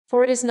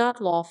For it is not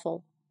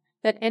lawful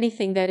that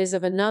anything that is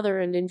of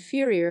another and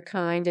inferior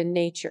kind and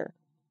nature,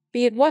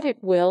 be it what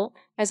it will,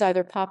 as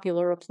either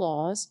popular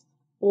applause,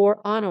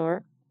 or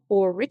honor,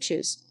 or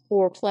riches,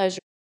 or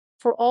pleasure.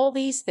 For all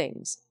these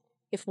things,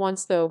 if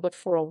once though but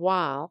for a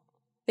while,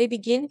 they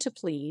begin to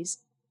please,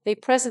 they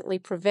presently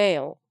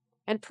prevail,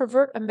 and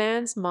pervert a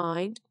man's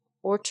mind,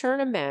 or turn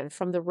a man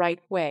from the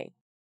right way.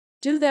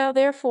 Do thou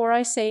therefore,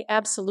 I say,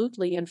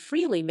 absolutely and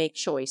freely make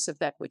choice of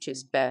that which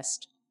is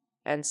best,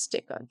 and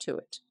stick unto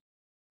it.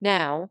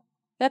 Now,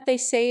 that they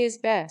say is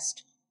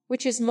best,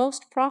 which is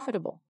most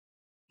profitable.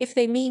 If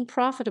they mean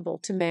profitable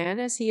to man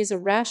as he is a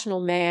rational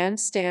man,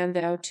 stand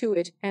thou to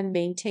it and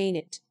maintain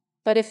it.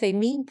 But if they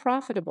mean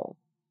profitable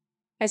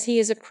as he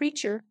is a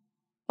creature,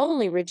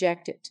 only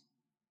reject it.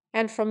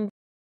 And from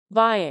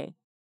vae,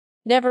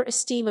 never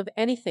esteem of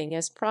anything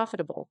as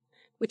profitable,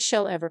 which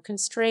shall ever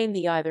constrain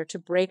thee either to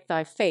break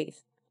thy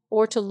faith,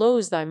 or to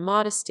lose thy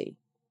modesty,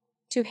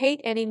 to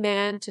hate any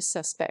man, to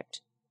suspect,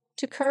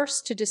 to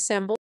curse, to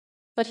dissemble.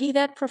 But he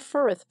that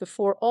preferreth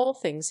before all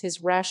things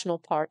his rational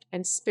part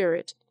and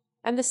spirit,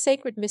 and the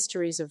sacred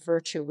mysteries of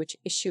virtue which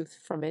issueth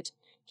from it,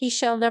 he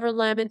shall never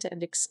lament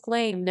and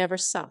exclaim, never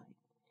sigh.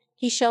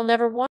 He shall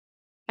never want.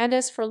 And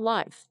as for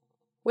life,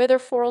 whether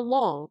for a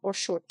long or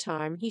short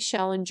time he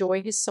shall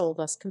enjoy his soul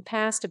thus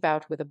compassed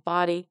about with a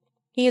body,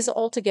 he is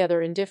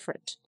altogether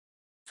indifferent.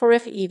 For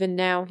if even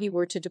now he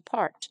were to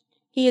depart,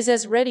 he is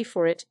as ready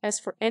for it as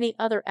for any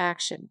other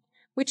action,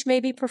 which may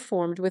be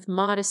performed with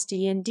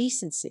modesty and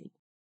decency.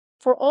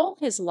 For all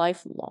his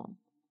life long,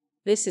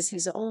 this is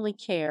his only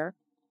care,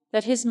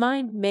 that his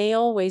mind may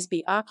always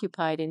be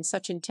occupied in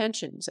such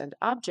intentions and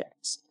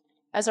objects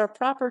as are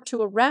proper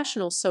to a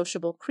rational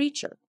sociable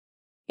creature.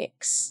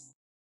 Ix.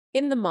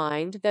 In the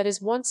mind that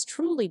is once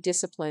truly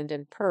disciplined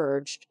and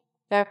purged,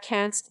 thou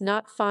canst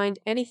not find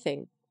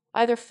anything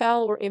either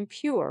foul or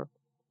impure,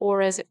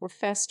 or as it were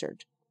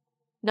festered,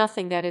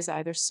 nothing that is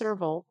either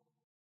servile.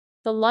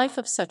 The life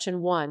of such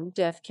an one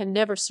death can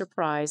never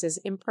surprise as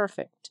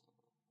imperfect.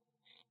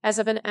 As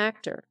of an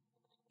actor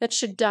that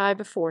should die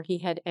before he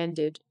had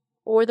ended,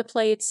 or the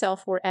play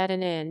itself were at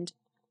an end,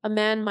 a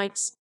man might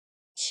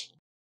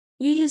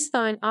use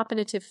thine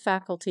opinative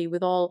faculty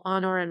with all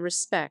honour and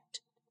respect,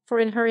 for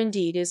in her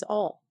indeed is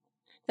all,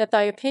 that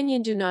thy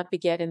opinion do not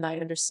beget in thy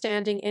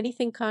understanding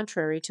anything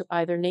contrary to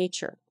either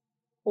nature,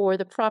 or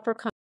the proper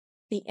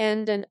the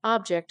end and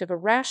object of a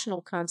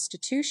rational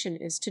constitution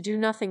is to do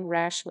nothing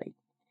rashly,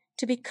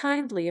 to be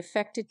kindly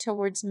affected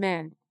towards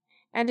men,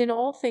 and in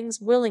all things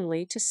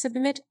willingly to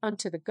submit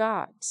unto the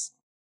gods.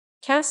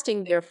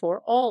 Casting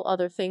therefore all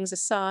other things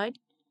aside,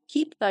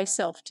 keep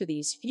thyself to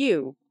these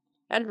few,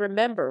 and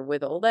remember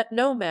withal that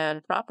no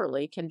man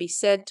properly can be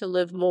said to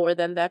live more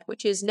than that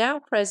which is now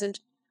present,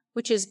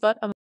 which is but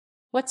a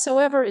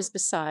whatsoever is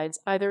besides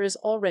either is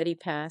already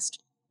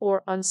past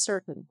or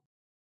uncertain.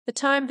 The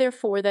time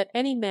therefore that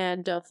any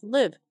man doth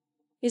live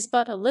is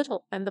but a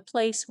little, and the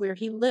place where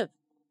he liveth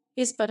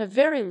is but a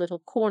very little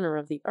corner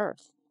of the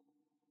earth.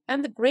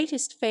 And the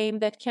greatest fame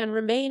that can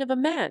remain of a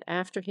man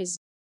after his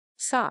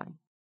sigh.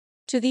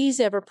 To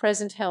these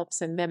ever-present helps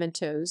and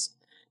mementos,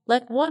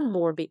 let one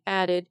more be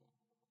added,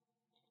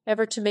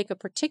 ever to make a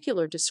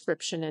particular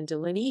description and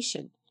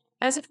delineation,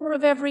 as it were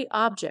of every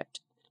object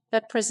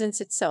that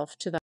presents itself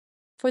to them.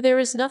 For there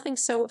is nothing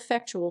so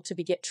effectual to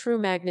beget true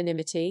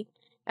magnanimity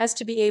as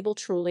to be able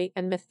truly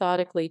and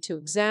methodically to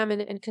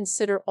examine and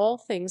consider all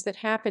things that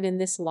happen in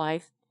this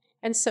life,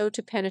 and so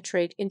to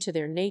penetrate into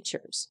their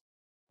natures.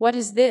 What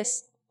is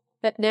this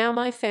that now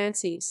my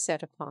fancy is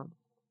set upon?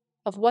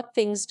 Of what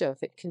things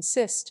doth it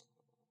consist?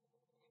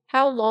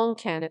 How long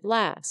can it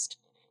last?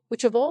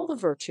 Which of all the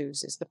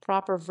virtues is the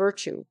proper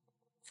virtue?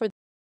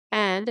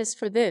 And as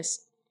for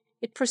this,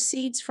 it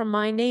proceeds from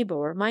my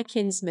neighbor, my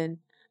kinsman,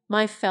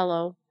 my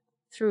fellow,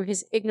 through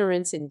his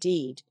ignorance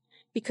indeed,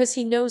 because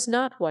he knows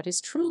not what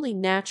is truly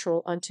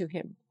natural unto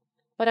him.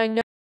 But I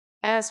know,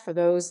 as for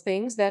those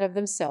things that of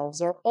themselves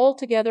are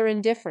altogether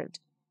indifferent,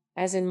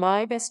 as in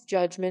my best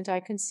judgment I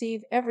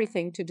conceive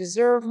everything to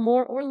deserve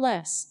more or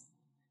less,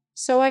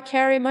 so I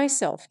carry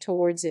myself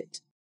towards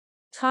it.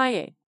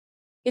 Kaye,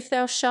 if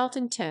thou shalt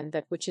intend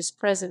that which is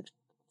present,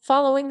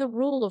 following the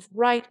rule of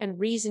right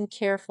and reason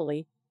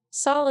carefully,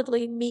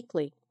 solidly,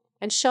 meekly,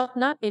 and shalt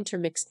not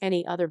intermix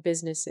any other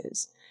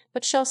businesses,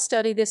 but shall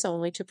study this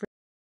only to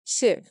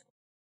perceive.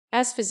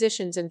 As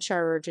physicians and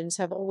chirurgeons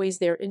have always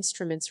their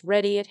instruments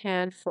ready at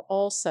hand for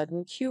all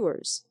sudden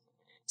cures,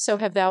 so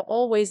have thou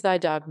always thy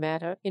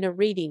dogmata in a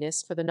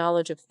readiness for the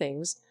knowledge of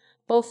things,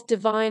 both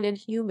divine and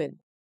human.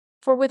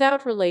 For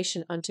without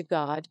relation unto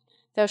God,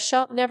 thou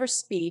shalt never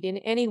speed in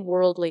any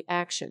worldly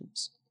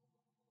actions,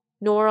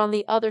 nor on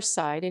the other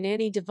side in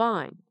any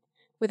divine,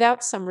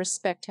 without some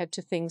respect had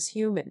to things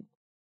human.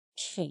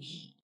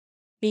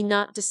 Be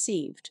not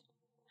deceived,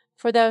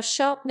 for thou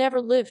shalt never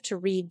live to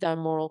read thy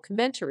moral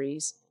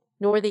commentaries,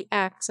 nor the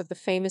acts of the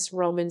famous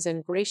Romans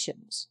and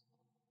Grecians,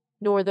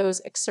 nor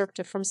those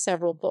excerpta from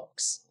several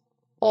books.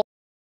 All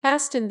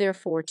hasten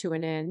therefore to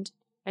an end,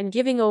 and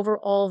giving over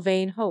all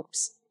vain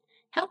hopes,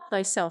 Help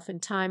thyself in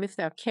time if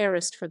thou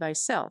carest for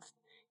thyself,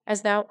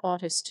 as thou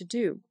oughtest to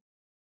do.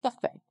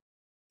 Buffet.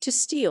 To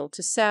steal,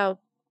 to sow,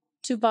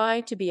 to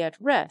buy, to be at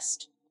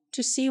rest,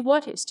 to see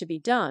what is to be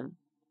done,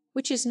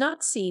 which is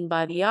not seen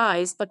by the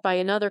eyes, but by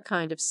another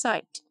kind of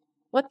sight.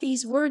 What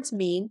these words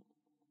mean,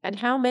 and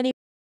how many: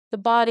 the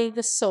body,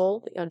 the soul,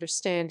 the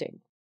understanding.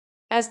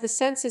 As the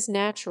senses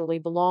naturally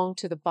belong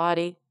to the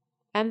body,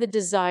 and the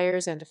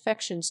desires and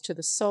affections to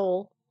the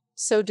soul,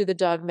 so do the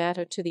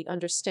dogmata to the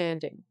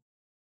understanding.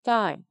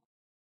 Thigh.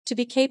 To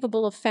be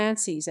capable of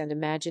fancies and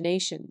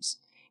imaginations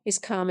is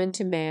common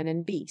to man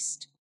and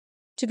beast.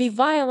 To be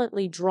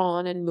violently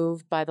drawn and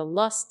moved by the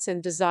lusts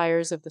and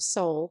desires of the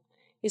soul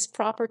is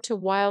proper to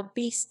wild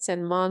beasts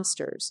and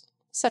monsters,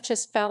 such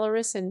as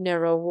Phalaris and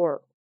Nero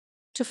were.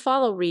 To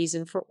follow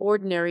reason for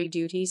ordinary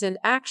duties and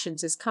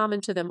actions is common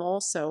to them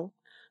also,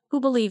 who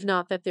believe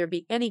not that there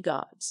be any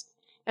gods,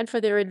 and for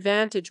their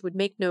advantage would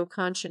make no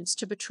conscience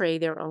to betray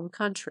their own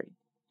country.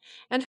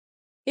 And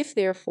if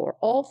therefore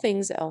all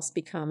things else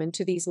be common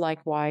to these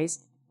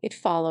likewise, it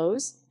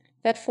follows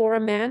that for a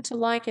man to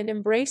like and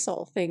embrace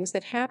all things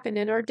that happen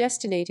and are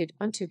destinated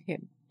unto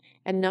him,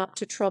 and not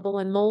to trouble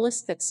and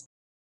molest that,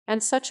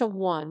 and such a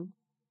one,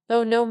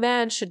 though no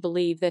man should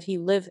believe that he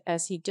live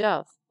as he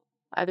doth,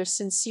 either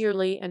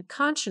sincerely and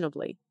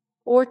conscionably,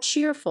 or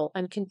cheerful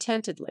and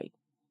contentedly,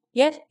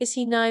 yet is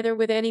he neither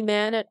with any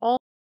man at all.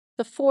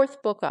 The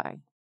fourth book I.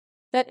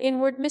 That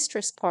inward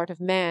mistress part of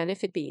man,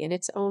 if it be in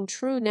its own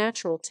true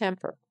natural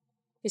temper,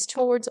 is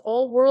towards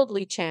all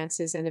worldly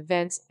chances and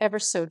events ever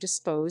so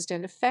disposed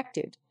and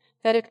affected,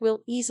 that it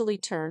will easily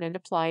turn and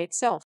apply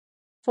itself.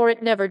 For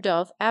it never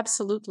doth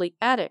absolutely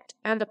addict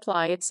and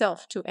apply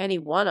itself to any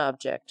one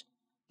object,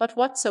 but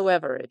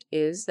whatsoever it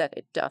is that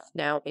it doth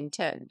now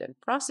intend and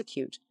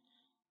prosecute,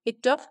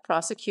 it doth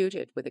prosecute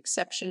it with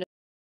exception,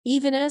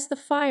 even as the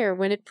fire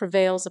when it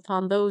prevails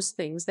upon those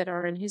things that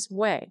are in his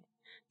way,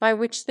 by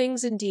which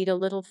things indeed a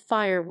little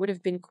fire would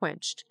have been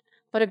quenched,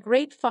 but a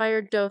great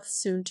fire doth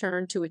soon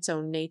turn to its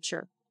own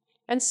nature.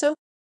 And so,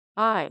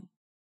 I.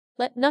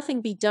 Let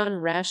nothing be done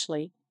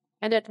rashly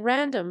and at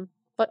random,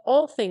 but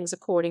all things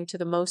according to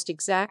the most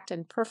exact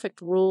and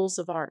perfect rules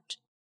of art.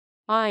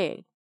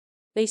 I.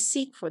 They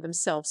seek for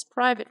themselves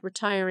private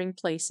retiring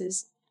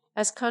places,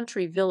 as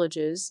country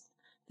villages,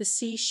 the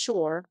sea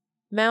shore,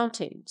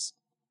 mountains.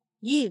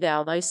 Ye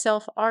thou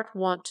thyself art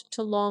wont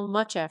to long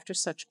much after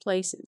such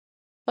places.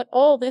 But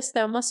all this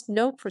thou must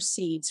know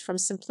proceeds from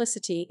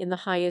simplicity in the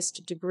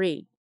highest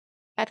degree.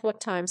 At what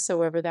time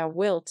soever thou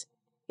wilt,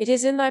 it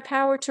is in thy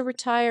power to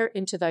retire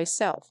into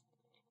thyself,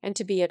 and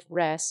to be at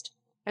rest,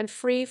 and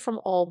free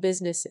from all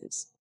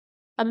businesses.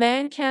 A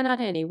man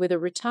cannot any whither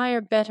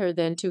retire better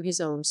than to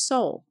his own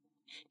soul,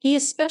 he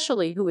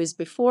especially who is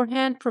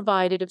beforehand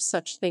provided of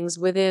such things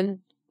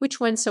within, which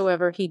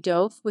whensoever he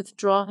doth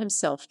withdraw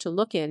himself to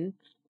look in.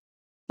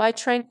 By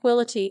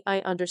tranquillity I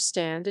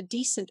understand a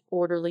decent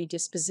orderly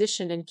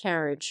disposition and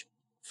carriage,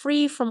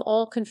 free from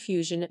all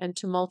confusion and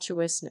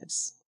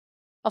tumultuousness.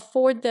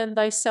 Afford then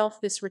thyself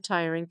this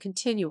retiring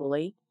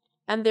continually,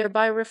 and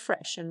thereby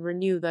refresh and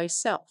renew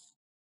thyself.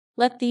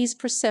 Let these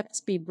precepts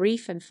be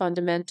brief and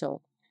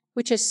fundamental,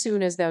 which as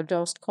soon as thou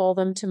dost call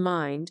them to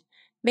mind,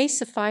 may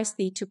suffice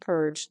thee to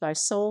purge thy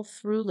soul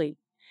throughly,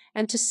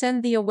 and to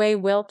send thee away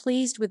well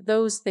pleased with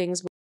those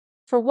things.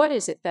 For what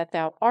is it that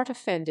thou art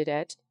offended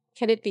at?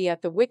 Can it be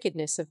at the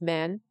wickedness of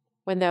men,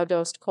 when thou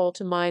dost call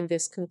to mind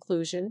this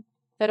conclusion,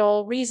 that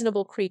all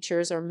reasonable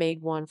creatures are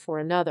made one for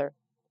another,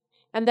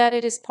 and that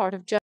it is part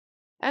of justice?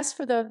 As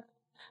for the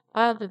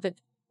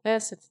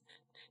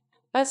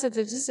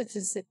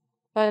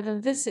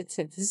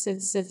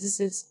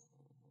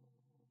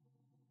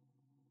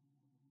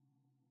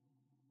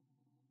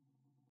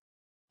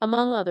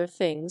among other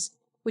things,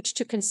 which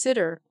to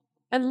consider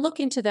and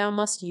look into thou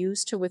must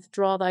use to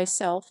withdraw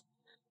thyself,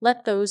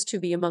 let those two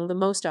be among the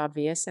most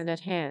obvious and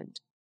at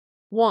hand.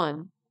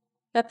 1.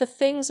 That the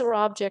things or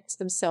objects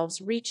themselves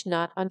reach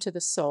not unto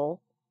the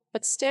soul,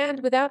 but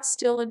stand without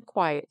still and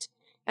quiet,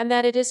 and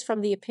that it is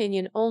from the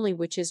opinion only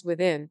which is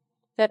within,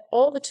 that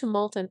all the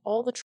tumult and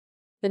all the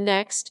the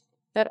next,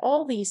 that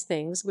all these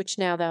things which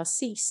now thou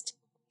seest,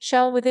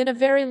 shall within a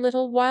very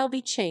little while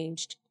be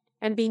changed,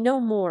 and be no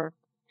more,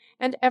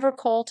 and ever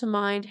call to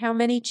mind how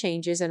many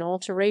changes and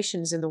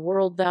alterations in the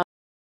world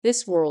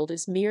this world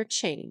is mere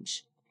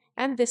change,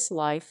 and this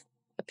life,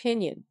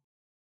 opinion.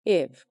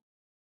 If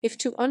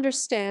to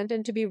understand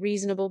and to be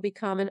reasonable be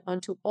common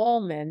unto all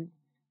men,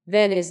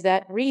 then is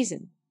that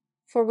reason,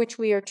 for which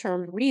we are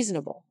termed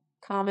reasonable,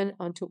 common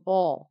unto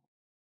all.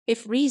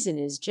 If reason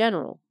is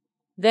general,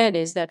 then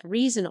is that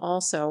reason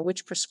also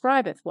which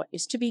prescribeth what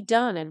is to be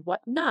done and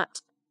what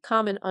not,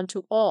 common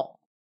unto all.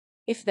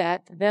 If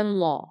that, then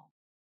law.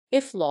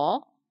 If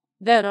law,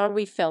 then are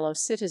we fellow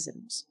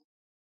citizens.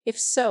 If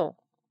so,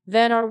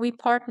 then are we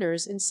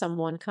partners in some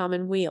one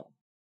common weal.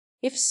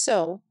 If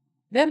so,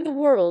 then the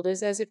world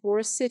is as it were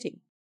a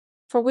city.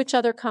 For which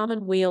other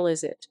common weal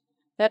is it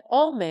that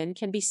all men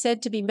can be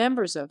said to be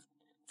members of?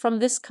 From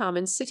this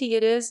common city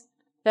it is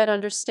that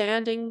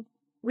understanding,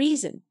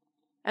 reason,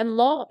 and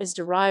law is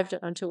derived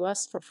unto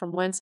us from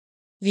whence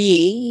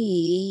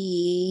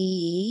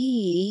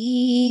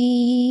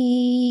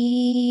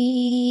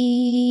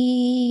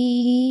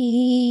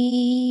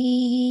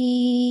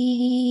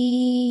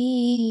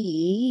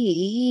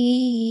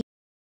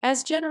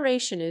as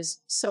generation is,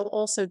 so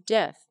also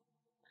death,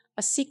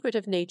 a secret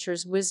of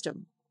nature's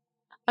wisdom,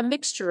 a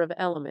mixture of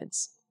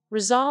elements,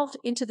 resolved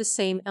into the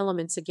same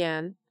elements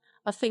again,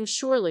 a thing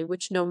surely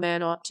which no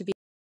man ought to be.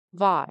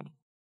 Vi.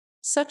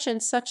 Such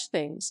and such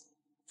things,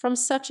 from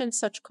such and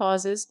such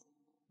causes,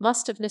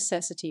 must of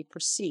necessity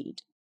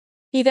proceed.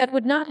 He that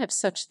would not have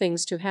such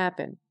things to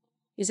happen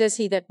is as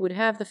he that would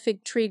have the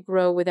fig tree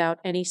grow without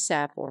any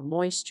sap or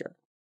moisture.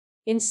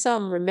 In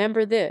sum,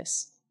 remember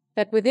this,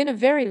 that within a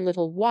very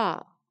little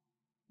while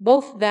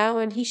both thou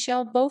and he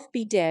shall both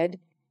be dead,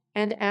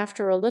 and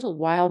after a little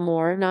while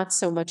more not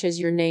so much as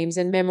your names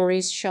and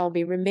memories shall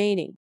be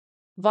remaining.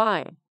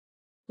 Vi.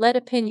 Let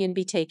opinion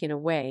be taken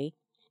away,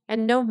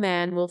 and no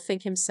man will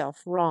think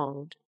himself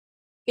wronged.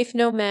 If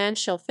no man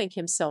shall think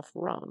himself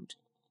wronged,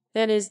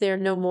 then is there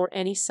no more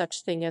any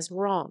such thing as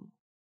wrong.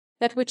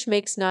 That which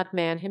makes not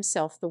man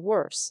himself the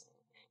worse,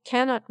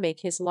 cannot make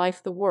his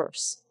life the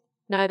worse,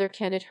 neither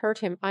can it hurt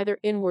him either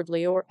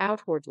inwardly or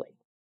outwardly.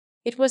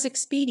 It was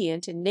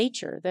expedient in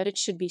nature that it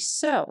should be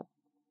so,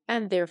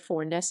 and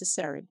therefore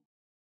necessary.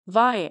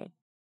 Vi.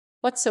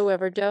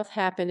 Whatsoever doth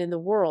happen in the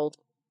world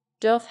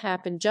doth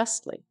happen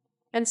justly,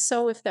 and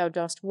so if thou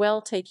dost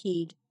well take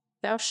heed,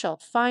 thou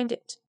shalt find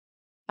it.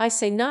 I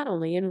say not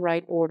only in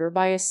right order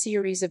by a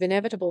series of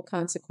inevitable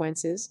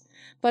consequences,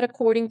 but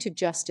according to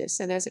justice,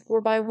 and as it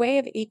were by way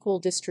of equal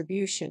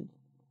distribution,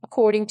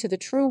 according to the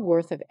true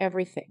worth of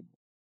everything.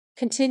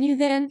 Continue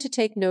then to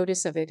take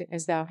notice of it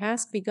as thou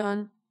hast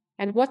begun,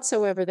 and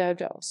whatsoever thou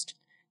dost,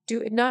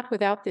 do it not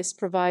without this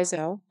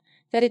proviso,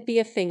 that it be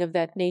a thing of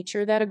that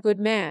nature that a good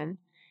man,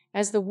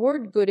 as the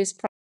word good is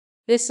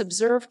this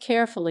observe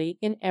carefully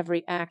in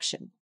every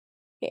action.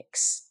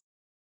 X.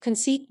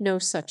 Conceit no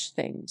such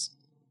things,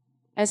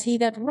 as he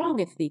that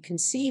wrongeth thee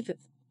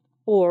conceiveth,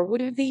 or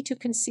would have thee to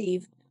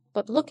conceive,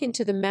 but look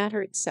into the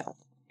matter itself,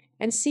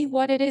 and see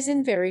what it is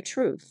in very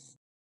truth.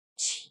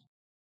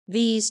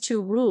 These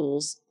two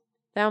rules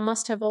thou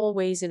must have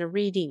always in a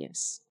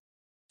readiness.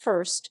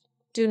 First,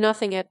 do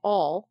nothing at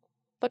all,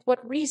 but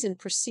what reason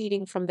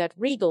proceeding from that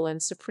regal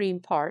and supreme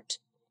part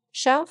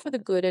shall for the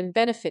good and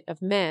benefit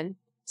of men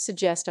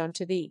suggest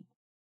unto thee.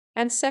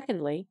 And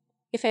secondly,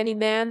 if any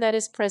man that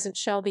is present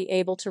shall be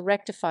able to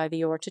rectify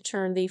thee or to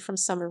turn thee from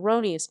some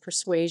erroneous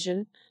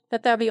persuasion,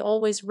 that thou be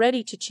always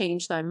ready to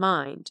change thy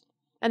mind,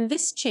 and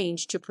this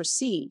change to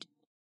proceed.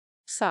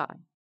 Sigh.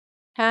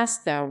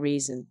 Hast thou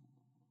reason?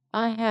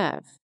 I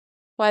have.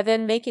 Why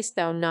then makest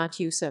thou not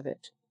use of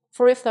it?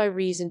 For if thy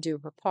reason do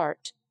her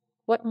part,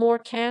 what more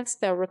canst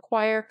thou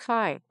require,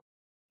 Kai?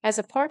 As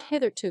a part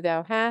hitherto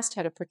thou hast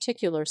had a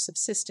particular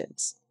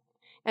subsistence,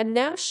 and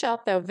now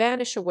shalt thou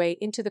vanish away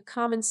into the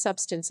common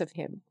substance of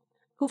him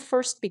who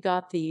first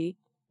begot thee,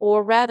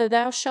 or rather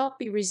thou shalt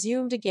be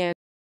resumed again.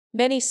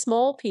 Many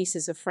small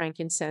pieces of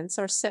frankincense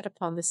are set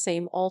upon the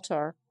same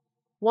altar.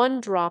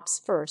 One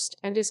drops first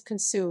and is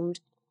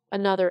consumed,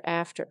 another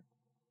after,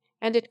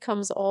 and it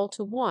comes all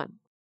to one.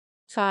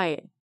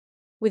 Kai.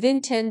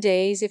 Within 10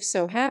 days, if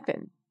so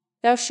happen,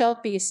 thou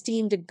shalt be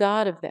esteemed a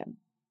god of them,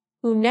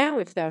 who now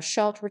if thou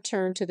shalt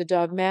return to the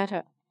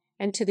dogmata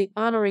and to the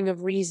honoring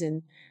of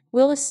reason,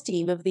 will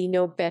esteem of thee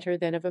no better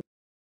than of a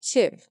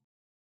tiv,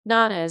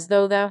 not as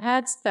though thou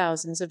hadst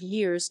thousands of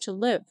years to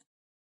live.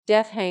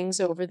 Death hangs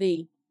over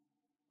thee.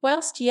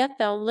 Whilst yet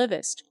thou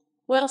livest,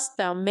 whilst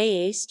thou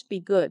mayest be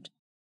good.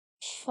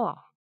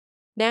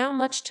 Now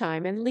much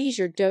time and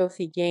leisure doth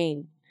he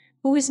gain,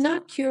 who is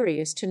not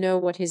curious to know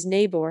what his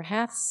neighbour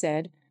hath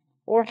said,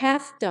 or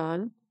hath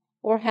done,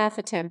 or hath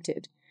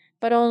attempted,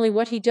 but only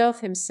what he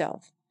doth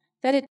himself,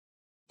 that it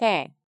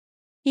pay.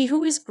 He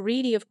who is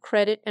greedy of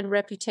credit and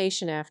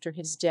reputation after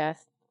his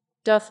death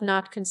doth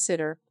not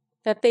consider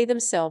that they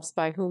themselves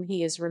by whom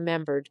he is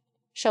remembered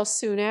shall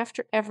soon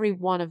after every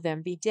one of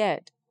them be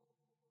dead.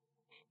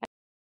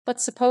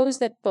 But suppose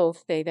that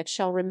both they that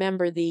shall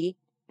remember thee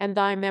and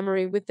thy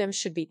memory with them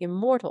should be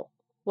immortal,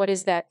 what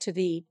is that to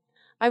thee?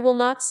 I will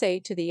not say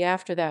to thee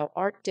after thou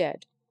art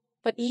dead,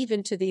 but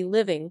even to thee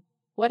living,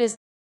 what is?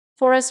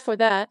 For as for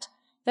that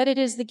it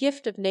is the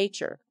gift of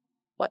nature,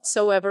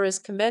 whatsoever is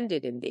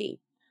commended in thee,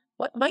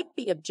 what might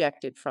be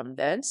objected from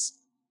thence,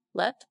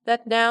 let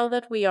that now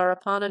that we are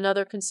upon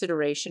another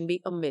consideration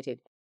be omitted.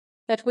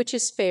 That which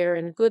is fair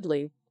and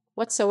goodly,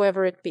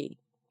 whatsoever it be,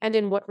 and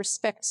in what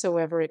respect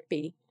soever it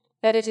be,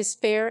 that it is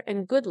fair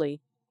and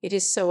goodly, it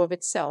is so of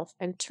itself,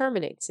 and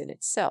terminates in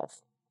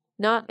itself,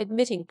 not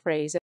admitting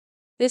praise.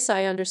 This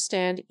I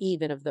understand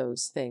even of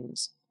those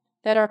things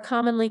that are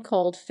commonly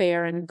called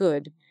fair and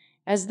good,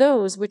 as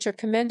those which are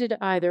commended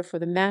either for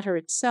the matter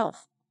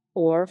itself,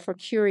 or for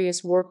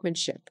curious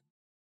workmanship.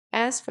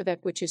 As for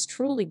that which is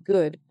truly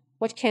good,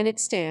 what can it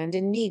stand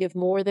in need of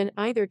more than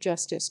either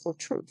justice or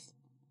truth,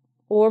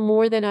 or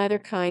more than either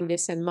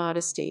kindness and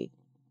modesty?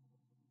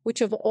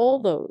 Which of all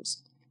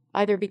those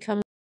either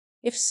becomes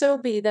If so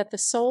be that the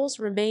souls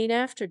remain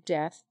after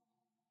death,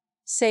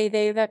 say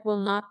they that will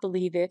not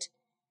believe it,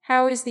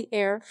 how is the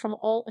air from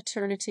all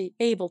eternity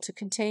able to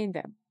contain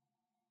them?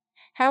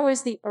 How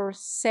is the earth,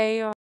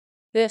 say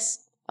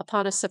this,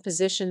 upon a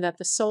supposition that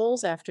the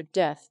souls after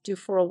death do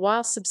for a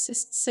while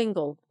subsist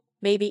single,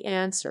 may be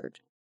answered.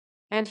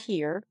 And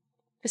here,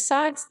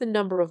 besides the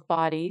number of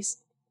bodies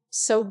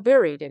so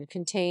buried and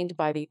contained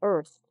by the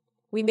earth,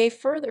 we may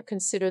further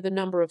consider the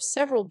number of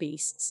several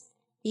beasts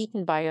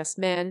eaten by us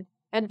men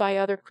and by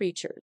other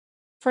creatures.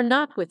 For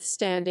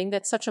notwithstanding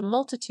that such a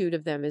multitude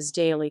of them is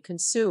daily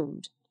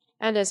consumed,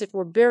 and as it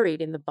were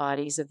buried in the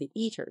bodies of the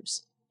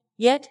eaters,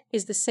 yet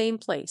is the same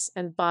place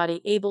and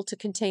body able to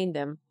contain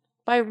them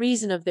by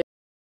reason of their.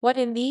 What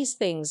in these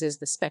things is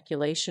the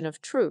speculation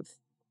of truth,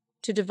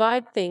 to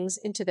divide things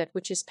into that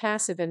which is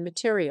passive and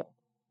material,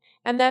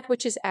 and that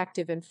which is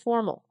active and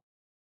formal,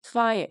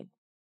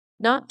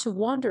 not to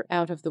wander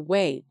out of the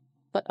way,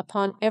 but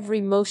upon every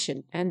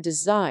motion and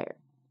desire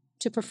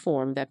to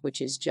perform that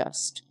which is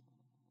just,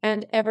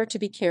 and ever to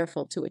be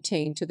careful to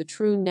attain to the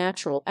true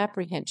natural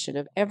apprehension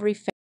of every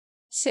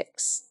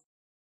 6.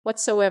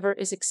 Whatsoever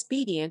is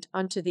expedient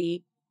unto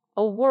thee,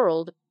 O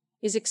world,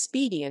 is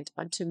expedient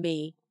unto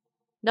me.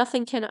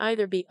 Nothing can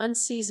either be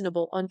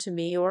unseasonable unto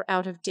me or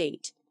out of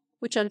date,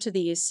 which unto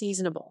thee is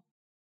seasonable.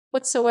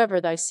 Whatsoever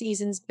thy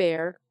seasons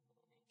bear,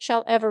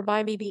 shall ever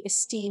by me be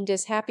esteemed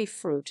as happy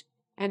fruit,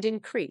 and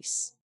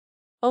increase.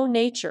 O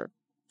nature,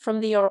 from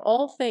thee are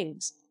all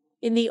things,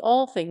 in thee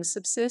all things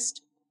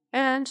subsist,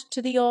 and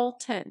to thee all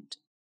tend.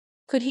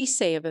 Could he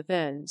say of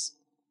Athens,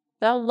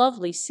 thou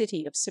lovely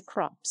city of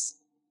Cecrops?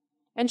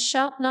 And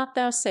shalt not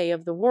thou say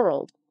of the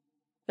world,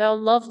 thou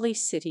lovely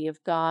city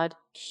of God,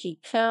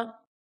 Chika?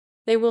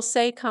 They will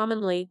say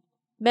commonly,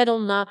 meddle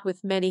not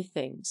with many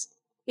things,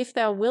 if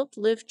thou wilt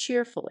live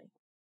cheerfully.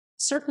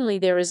 Certainly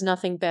there is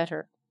nothing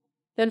better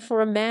than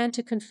for a man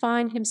to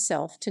confine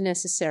himself to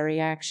necessary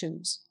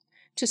actions,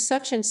 to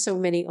such and so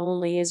many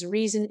only as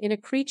reason in a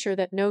creature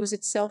that knows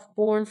itself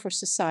born for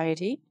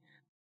society.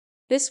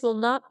 This will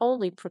not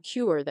only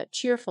procure that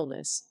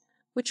cheerfulness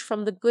which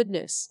from the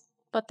goodness,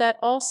 but that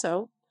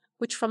also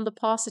which from the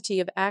paucity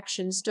of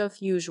actions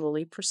doth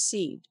usually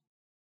proceed.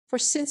 For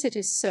since it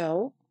is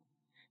so,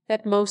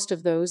 that most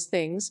of those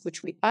things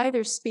which we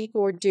either speak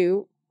or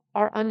do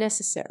are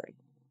unnecessary,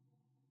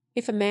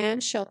 if a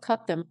man shall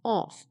cut them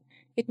off,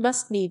 it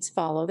must needs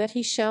follow that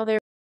he shall there.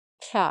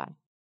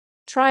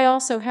 Try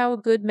also how a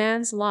good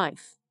man's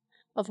life,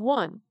 of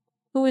one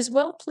who is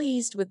well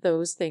pleased with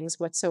those things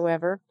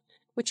whatsoever,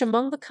 which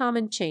among the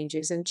common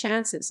changes and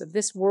chances of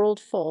this world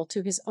fall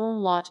to his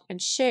own lot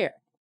and share.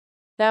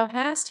 Thou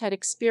hast had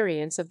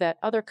experience of that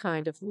other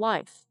kind of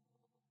life.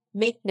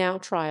 Make now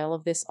trial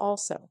of this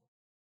also.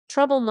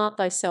 Trouble not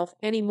thyself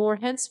any more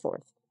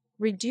henceforth.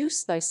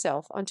 Reduce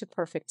thyself unto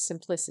perfect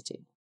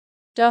simplicity.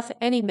 Doth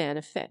any man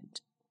offend?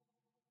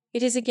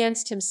 It is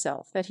against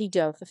himself that he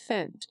doth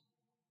offend.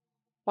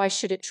 Why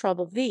should it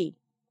trouble thee?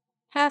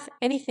 Hath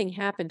anything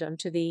happened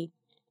unto thee?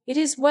 It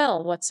is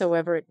well,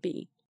 whatsoever it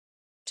be,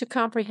 to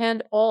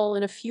comprehend all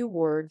in a few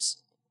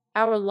words.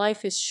 Our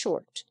life is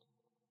short.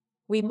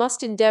 We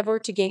must endeavor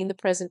to gain the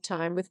present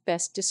time with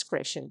best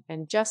discretion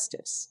and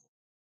justice.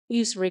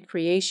 Use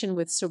recreation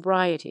with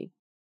sobriety.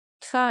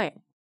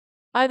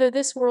 Either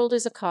this world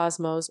is a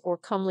cosmos or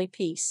comely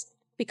peace,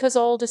 because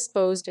all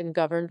disposed and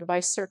governed by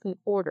certain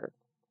order,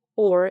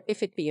 or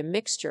if it be a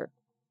mixture,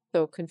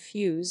 though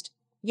confused,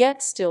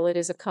 yet still it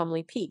is a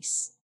comely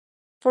peace.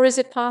 For is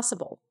it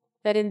possible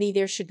that in thee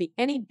there should be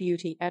any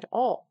beauty at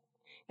all,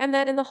 and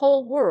that in the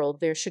whole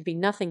world there should be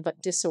nothing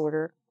but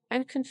disorder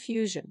and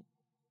confusion,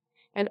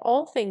 and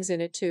all things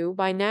in it too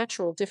by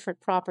natural different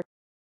properties,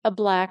 a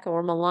black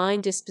or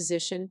malign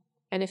disposition,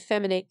 an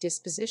effeminate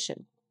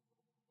disposition,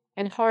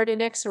 and hard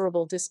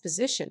inexorable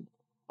disposition,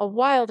 a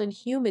wild and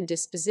human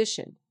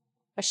disposition,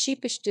 a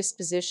sheepish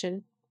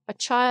disposition, a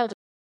child?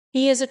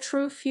 He is a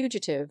true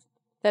fugitive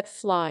that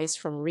flies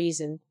from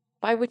reason,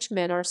 by which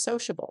men are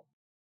sociable.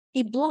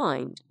 He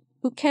blind,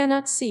 who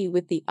cannot see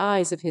with the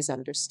eyes of his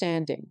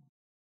understanding.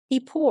 He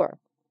poor,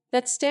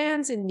 that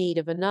stands in need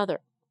of another,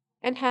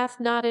 and hath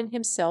not in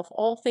himself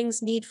all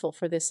things needful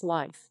for this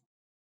life.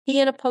 He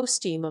an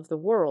aposteme of the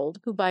world,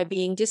 who by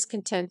being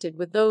discontented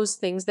with those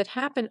things that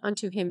happen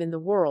unto him in the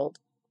world,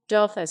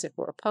 doth as it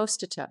were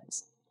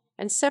apostatize,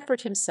 and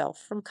separate himself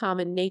from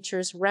common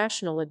nature's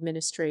rational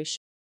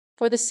administration.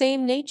 For the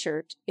same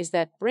nature is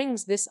that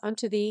brings this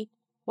unto thee,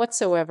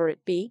 whatsoever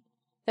it be,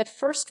 that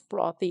first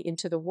brought thee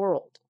into the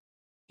world.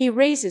 He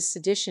raises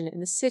sedition in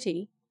the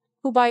city,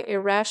 who by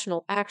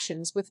irrational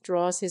actions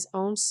withdraws his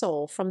own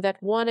soul from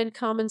that one and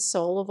common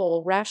soul of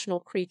all rational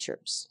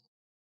creatures.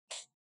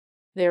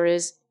 There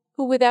is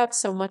who without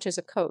so much as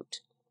a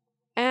coat,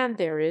 and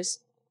there is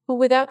who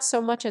without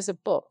so much as a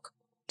book,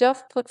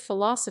 doth put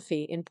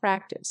philosophy in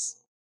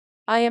practice.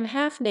 I am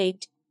half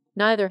naked,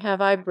 neither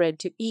have I bread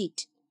to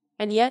eat,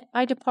 and yet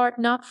I depart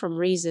not from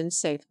reason,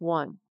 saith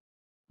one.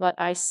 But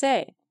I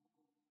say,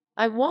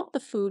 I want the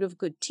food of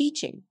good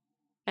teaching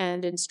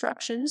and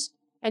instructions,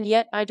 and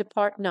yet I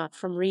depart not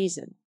from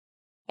reason.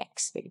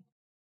 XV.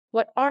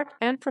 What art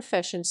and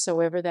profession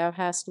soever thou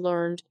hast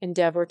learned,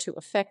 endeavor to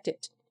affect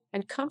it,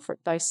 and comfort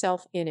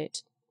thyself in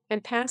it,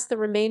 and pass the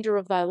remainder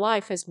of thy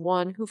life as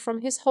one who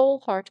from his whole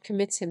heart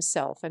commits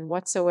himself, and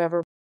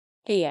whatsoever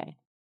he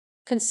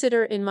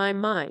consider in my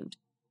mind.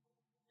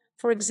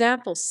 For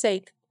example's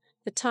sake,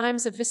 the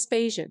times of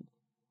Vespasian,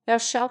 thou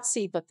shalt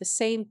see but the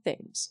same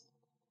things,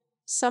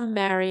 some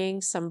marrying,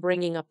 some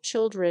bringing up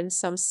children,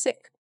 some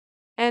sick,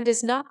 and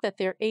is not that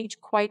their age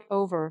quite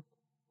over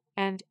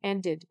and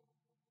ended?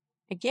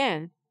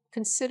 Again,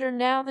 consider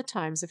now the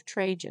times of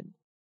Trajan.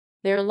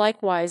 There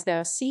likewise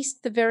thou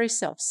seest the very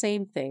self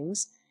same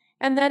things,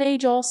 and that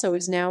age also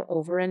is now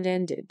over and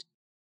ended.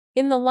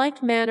 In the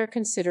like manner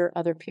consider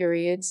other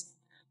periods,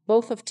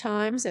 both of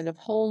times and of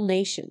whole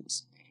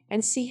nations,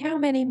 and see how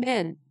many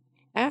men,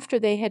 after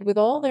they had with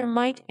all their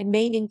might and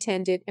main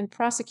intended and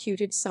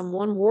prosecuted some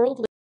one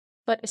worldly,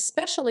 but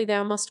especially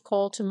thou must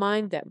call to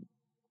mind them,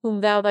 whom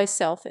thou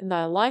thyself in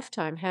thy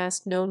lifetime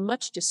hast known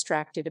much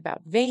distracted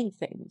about vain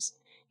things,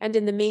 and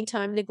in the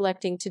meantime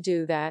neglecting to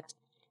do that,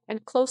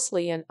 and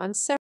closely and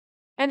unseparate.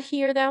 And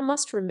here thou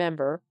must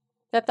remember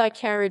that thy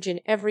carriage in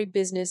every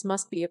business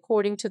must be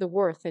according to the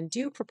worth and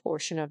due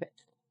proportion of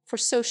it, for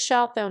so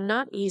shalt thou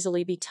not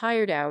easily be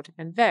tired out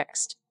and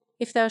vexed,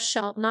 if thou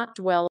shalt not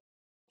dwell.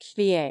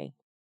 Va.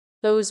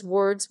 Those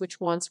words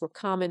which once were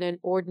common and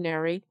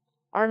ordinary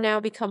are now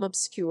become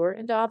obscure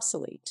and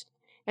obsolete,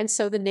 and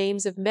so the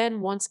names of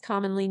men once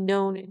commonly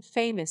known and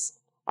famous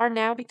are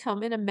now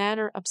become in a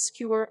manner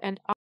obscure and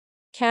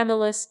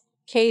Camillus,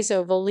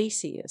 Caeso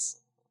Valesius,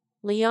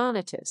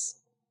 Leonidas,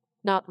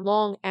 not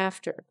long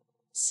after,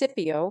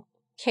 Scipio,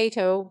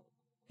 Cato,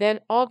 then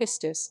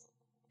Augustus,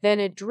 then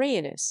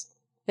Adrianus,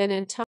 then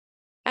Antonius.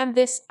 And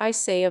this I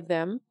say of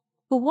them,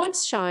 who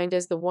once shined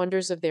as the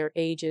wonders of their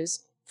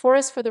ages, for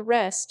as for the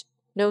rest,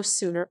 no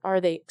sooner are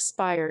they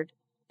expired,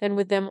 than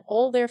with them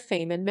all their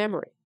fame and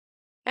memory.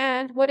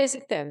 And what is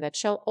it then that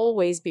shall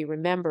always be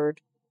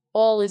remembered?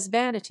 All is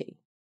vanity.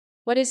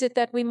 What is it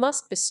that we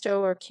must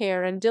bestow our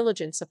care and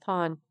diligence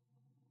upon?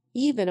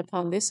 Even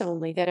upon this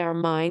only, that our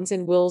minds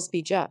and wills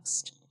be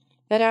just,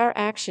 that our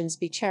actions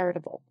be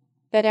charitable,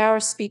 that our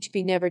speech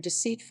be never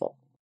deceitful.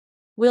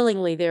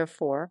 Willingly,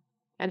 therefore,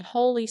 and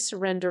wholly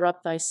surrender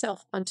up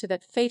thyself unto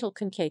that fatal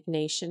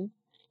concatenation,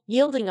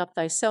 yielding up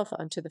thyself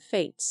unto the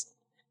fates,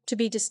 to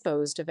be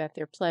disposed of at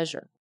their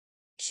pleasure.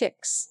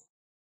 6.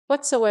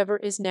 Whatsoever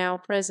is now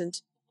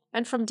present,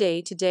 and from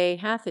day to day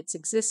hath its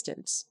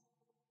existence,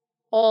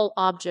 all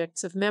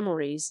objects of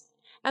memories,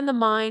 and the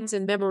minds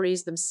and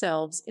memories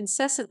themselves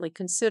incessantly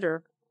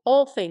consider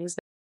all things.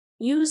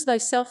 Use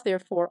thyself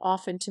therefore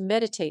often to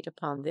meditate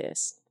upon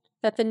this,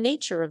 that the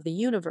nature of the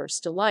universe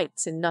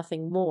delights in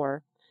nothing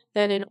more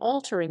than in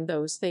altering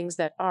those things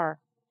that are,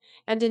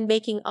 and in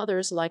making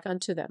others like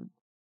unto them,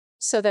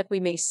 so that we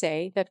may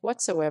say that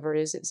whatsoever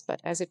is but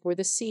as it were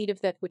the seed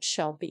of that which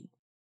shall be.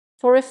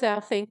 For if thou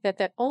think that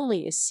that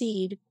only is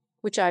seed,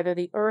 which either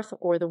the earth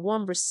or the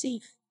womb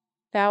receive,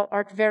 thou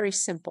art very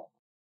simple.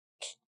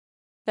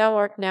 Thou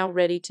art now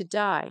ready to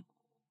die,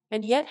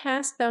 and yet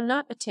hast thou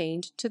not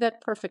attained to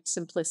that perfect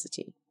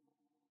simplicity.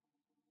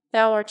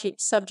 Thou art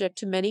yet subject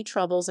to many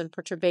troubles and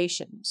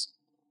perturbations,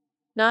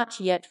 not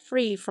yet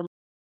free from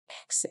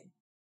vexing.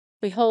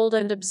 Behold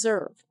and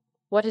observe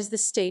what is the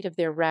state of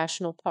their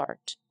rational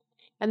part,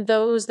 and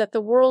those that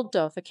the world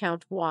doth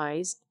account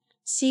wise,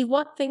 see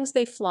what things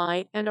they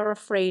fly and are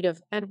afraid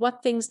of, and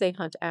what things they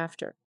hunt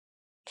after.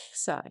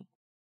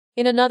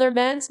 In another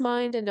man's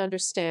mind and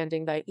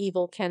understanding thy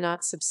evil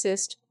cannot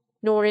subsist,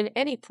 nor in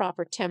any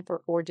proper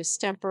temper or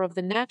distemper of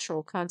the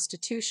natural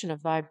constitution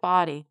of thy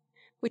body,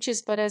 which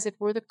is but as it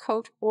were the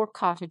coat or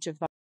cottage of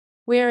thy.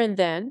 Wherein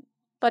then,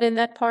 but in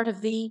that part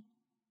of thee,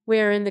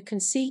 wherein the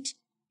conceit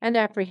and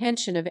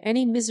apprehension of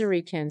any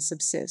misery can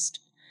subsist,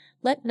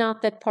 let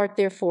not that part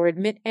therefore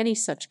admit any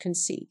such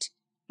conceit,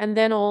 and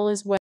then all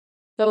is well.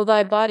 Though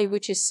thy body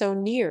which is so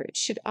near it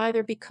should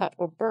either be cut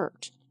or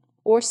burnt,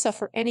 or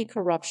suffer any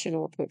corruption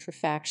or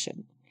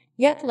putrefaction,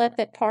 yet let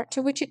that part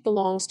to which it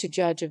belongs to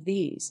judge of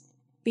these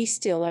be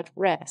still at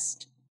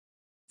rest.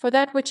 For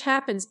that which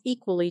happens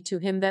equally to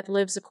him that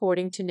lives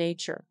according to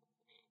nature,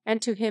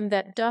 and to him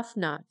that doth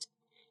not,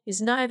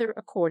 is neither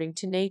according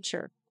to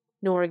nature,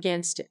 nor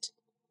against it,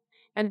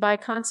 and by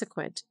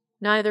consequent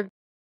neither.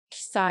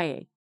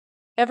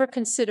 Ever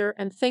consider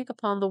and think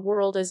upon the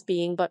world as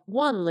being but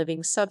one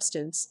living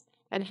substance,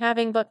 and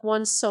having but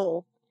one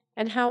soul,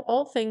 and how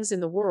all things in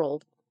the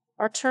world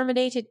are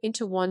terminated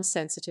into one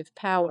sensitive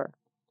power,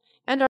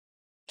 and are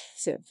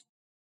active.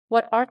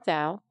 What art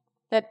thou,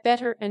 that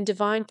better and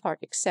divine part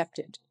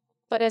excepted,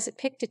 but as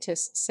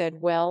Epictetus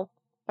said well,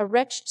 a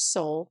wretched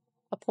soul,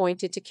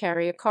 appointed to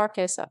carry a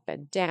carcass up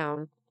and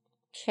down,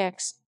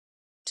 kex,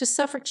 to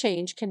suffer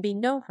change can be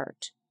no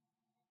hurt,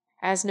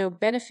 as no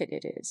benefit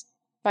it is,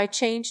 by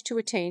change to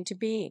attain to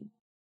being.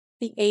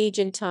 The age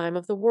and time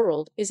of the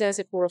world is as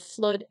it were a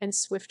flood and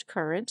swift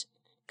current,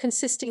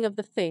 consisting of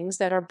the things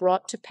that are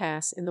brought to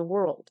pass in the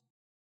world.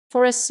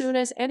 For as soon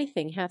as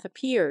anything hath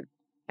appeared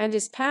and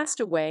is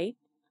passed away,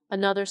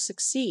 another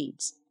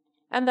succeeds,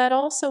 and that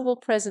also will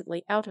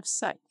presently out of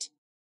sight.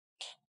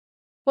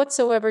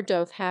 Whatsoever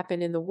doth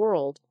happen in the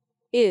world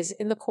is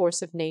in the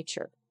course of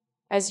nature,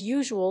 as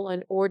usual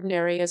and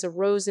ordinary as a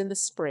rose in the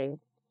spring,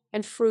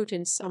 and fruit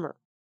in summer.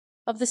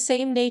 Of the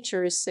same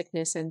nature is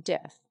sickness and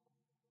death,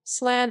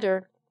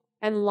 slander,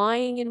 and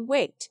lying in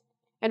wait,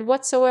 and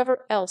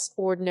whatsoever else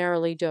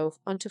ordinarily doth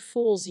unto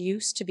fools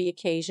use to be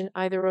occasion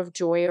either of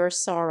joy or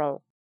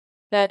sorrow.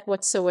 That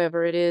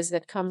whatsoever it is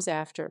that comes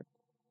after,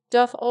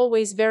 doth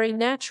always very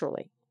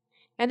naturally,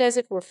 and as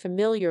it were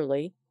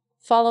familiarly,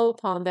 follow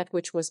upon that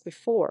which was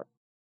before.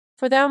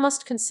 For thou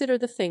must consider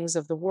the things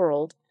of the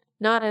world,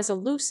 not as a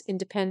loose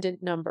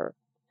independent number,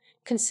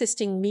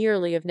 consisting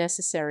merely of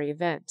necessary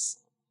events,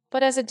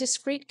 but as a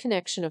discrete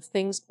connection of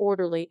things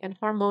orderly and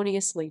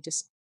harmoniously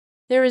disposed.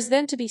 There is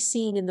then to be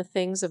seen in the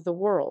things of the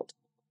world,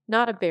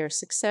 not a bare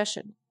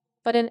succession,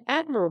 but an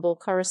admirable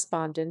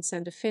correspondence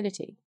and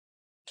affinity.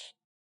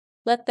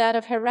 Let that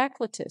of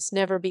Heraclitus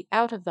never be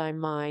out of thy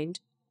mind,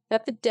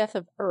 that the death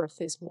of earth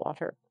is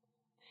water,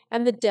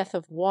 and the death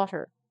of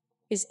water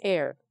is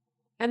air,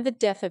 and the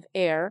death of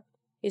air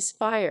is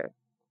fire.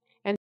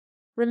 And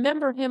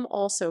remember him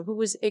also who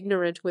was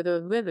ignorant whither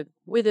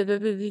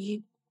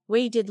the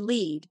way did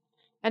lead,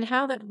 and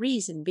how that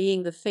reason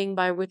being the thing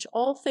by which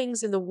all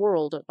things in the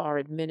world are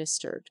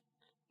administered,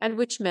 and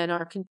which men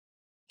are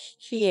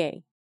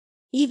yea,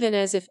 even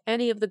as if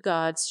any of the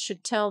gods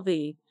should tell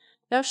thee,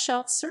 thou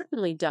shalt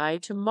certainly die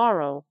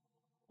to-morrow,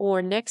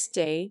 or next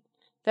day,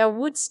 thou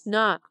wouldst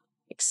not,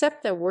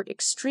 except thou wert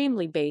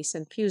extremely base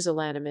and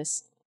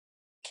pusillanimous.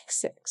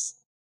 6.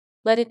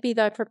 Let it be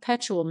thy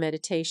perpetual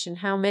meditation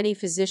how many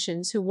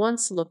physicians who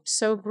once looked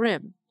so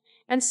grim,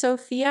 and so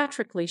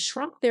theatrically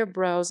shrunk their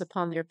brows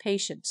upon their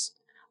patients,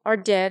 are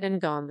dead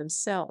and gone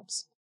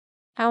themselves.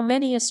 How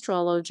many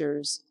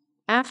astrologers,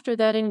 after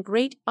that in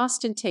great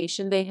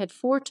ostentation they had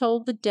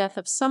foretold the death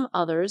of some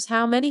others,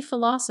 how many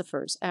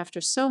philosophers, after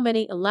so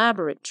many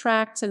elaborate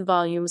tracts and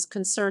volumes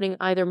concerning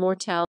either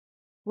mortality,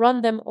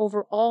 run them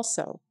over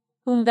also,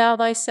 whom thou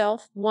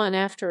thyself, one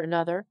after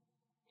another,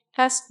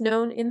 hast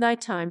known in thy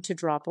time to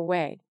drop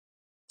away.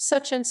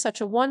 Such and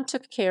such a one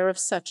took care of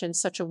such and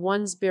such a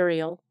one's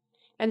burial,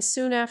 and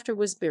soon after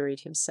was buried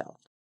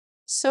himself.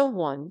 So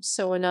one,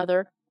 so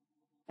another,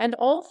 and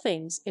all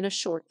things in a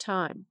short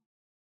time.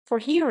 For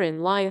herein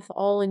lieth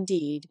all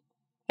indeed,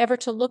 ever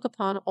to look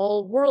upon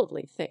all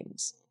worldly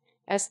things,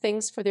 as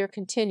things for their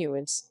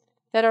continuance,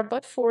 that are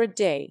but for a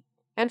day,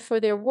 and for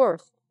their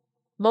worth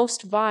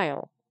most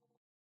vile.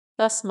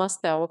 Thus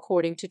must thou,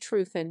 according to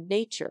truth and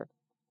nature,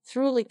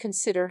 truly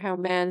consider how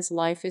man's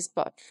life is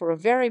but for a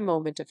very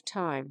moment of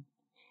time,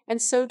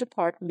 and so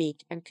depart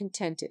meek and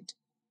contented,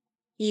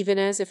 even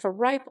as if a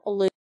ripe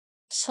olive.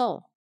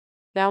 So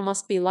thou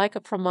must be like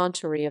a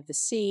promontory of the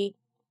sea,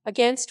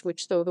 against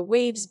which though the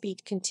waves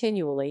beat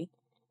continually,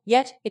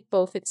 yet it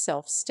both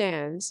itself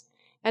stands,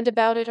 and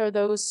about it are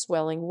those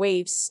swelling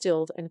waves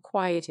stilled and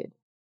quieted.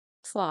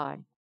 Fly.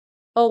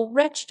 O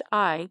wretched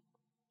I,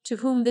 to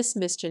whom this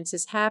mischance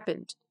is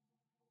happened!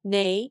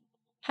 Nay,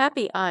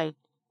 happy I,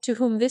 to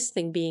whom this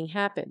thing being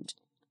happened,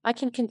 I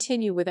can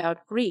continue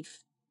without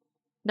grief,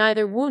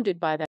 neither wounded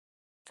by that.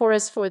 For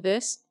as for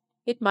this,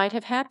 it might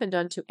have happened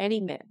unto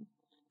any man,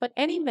 but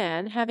any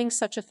man having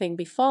such a thing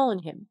befallen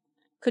him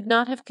could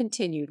not have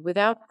continued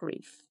without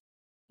grief.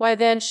 Why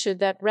then should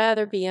that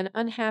rather be an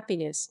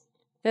unhappiness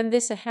than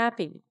this a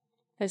happiness?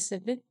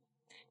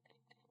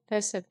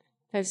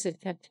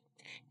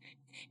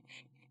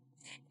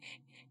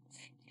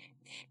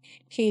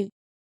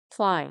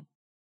 Fly.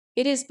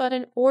 It is but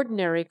an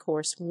ordinary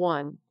course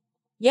one,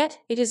 yet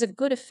it is a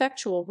good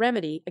effectual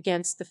remedy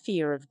against the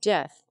fear of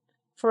death,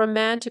 for a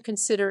man to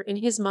consider in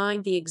his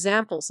mind the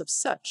examples of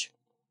such,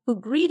 who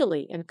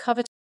greedily and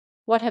covet.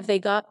 What have they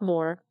got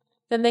more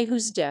than they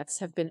whose deaths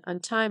have been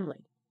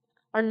untimely?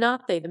 Are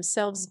not they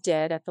themselves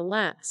dead at the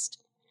last,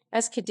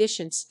 as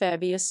Cadicius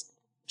Fabius,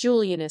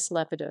 Julianus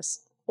Lepidus,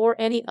 or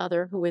any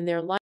other who in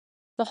their life,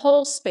 the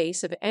whole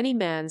space of any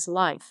man's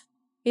life,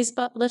 is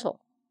but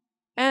little,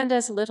 and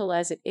as little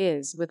as it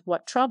is, with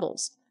what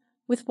troubles,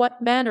 with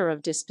what manner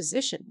of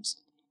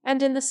dispositions,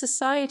 and in the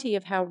society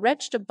of how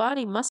wretched a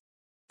body must.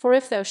 For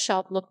if thou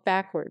shalt look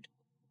backward,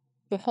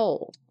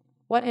 behold,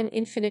 what an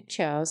infinite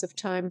chaos of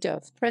time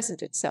doth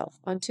present itself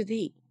unto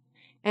thee,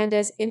 and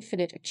as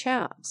infinite a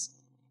chaos,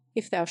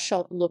 if thou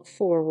shalt look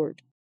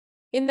forward.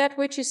 In that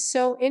which is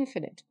so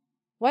infinite,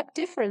 what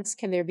difference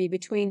can there be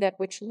between that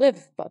which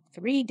liveth but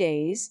 3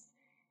 days,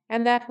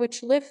 and that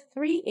which liveth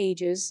 3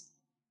 ages?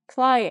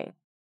 Clie.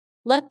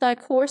 Let thy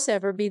course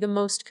ever be the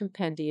most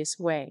compendious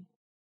way.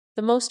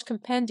 The most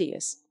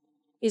compendious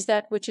is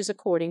that which is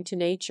according to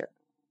nature.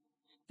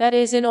 That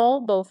is, in all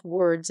both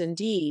words and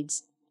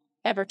deeds,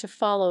 ever to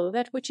follow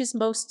that which is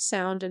most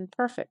sound and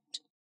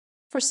perfect.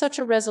 For such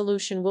a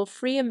resolution will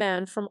free a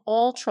man from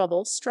all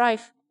trouble,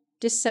 strife,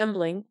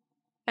 dissembling,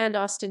 and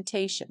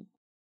ostentation.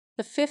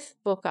 The 5th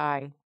book.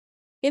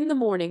 In the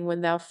morning,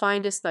 when thou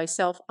findest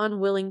thyself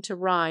unwilling to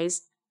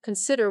rise,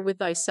 consider with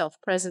thyself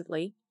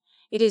presently,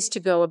 it is to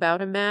go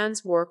about a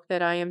man's work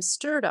that I am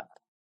stirred up,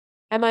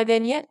 Am I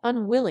then yet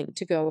unwilling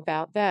to go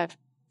about that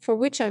for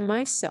which I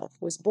myself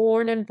was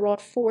born and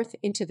brought forth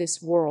into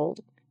this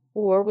world,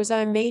 or was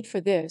I made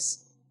for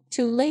this,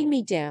 to lay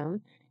me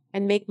down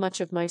and make much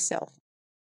of myself